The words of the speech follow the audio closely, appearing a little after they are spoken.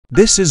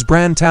This is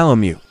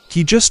Bartholomew.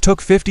 He just took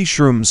 50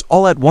 shrooms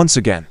all at once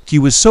again. He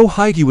was so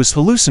high he was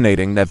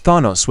hallucinating that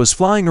Thanos was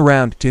flying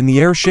around in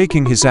the air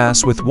shaking his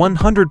ass with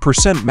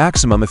 100%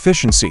 maximum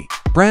efficiency.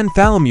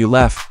 Bartholomew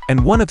left,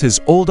 and one of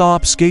his old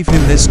ops gave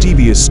him this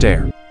devious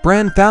stare.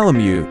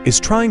 Bartholomew is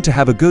trying to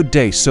have a good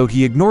day, so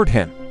he ignored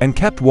him and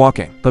kept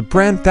walking. But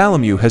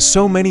Bartholomew has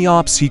so many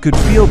ops he could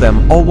feel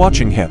them all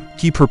watching him.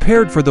 He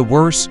prepared for the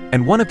worst,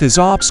 and one of his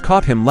ops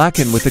caught him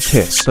lackin with a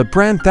kiss. But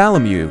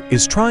Bartholomew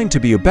is trying to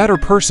be a better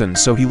person,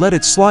 so he let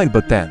it slide,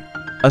 but then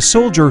a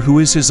soldier who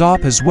is his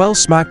op as well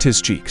smacked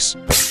his cheeks.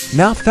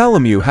 Now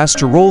Bartholomew has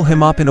to roll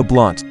him up in a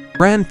blunt.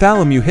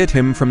 Bartholomew hit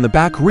him from the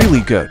back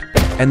really good,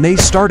 and they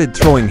started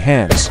throwing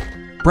hands.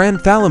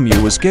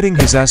 Bartholomew was getting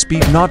his ass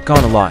beat, not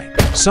gonna lie.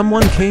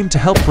 Someone came to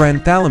help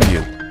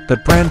Bartholomew,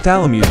 but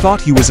Bartholomew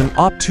thought he was an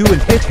op too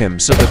and hit him,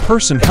 so the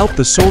person helped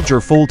the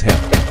soldier fold him.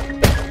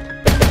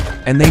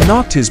 And they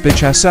knocked his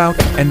bitch ass out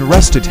and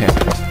arrested him.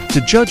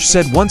 The judge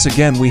said once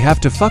again we have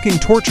to fucking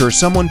torture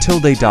someone till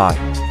they die,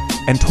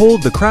 and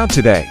told the crowd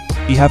today,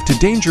 "We have two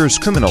dangerous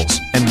criminals,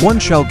 and one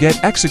shall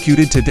get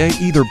executed today,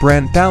 either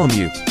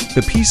Bartholomew,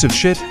 the piece of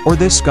shit, or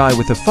this guy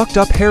with a fucked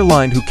up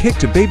hairline who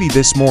kicked a baby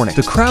this morning."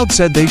 The crowd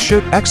said they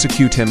should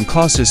execute him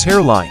cause his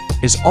hairline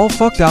is all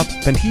fucked up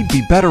and he'd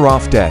be better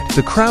off dead.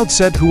 The crowd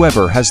said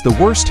whoever has the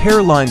worst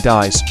hairline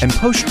dies, and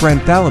pushed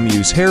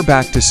Bartholomew's hair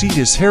back to see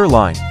his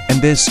hairline,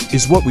 and this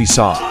is what we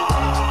saw.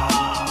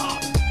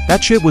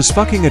 That shit was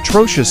fucking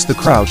atrocious, the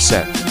crowd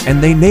said,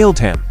 and they nailed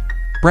him.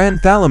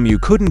 Bartholomew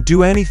couldn't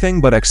do anything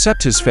but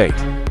accept his fate.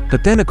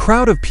 But then a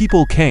crowd of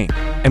people came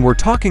and were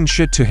talking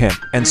shit to him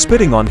and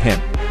spitting on him,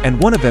 and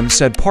one of them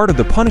said part of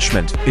the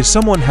punishment is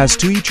someone has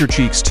to eat your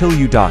cheeks till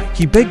you die.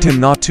 He begged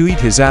him not to eat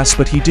his ass,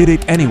 but he did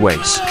it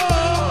anyways.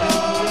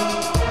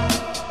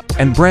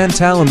 And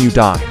Bartholomew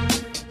died.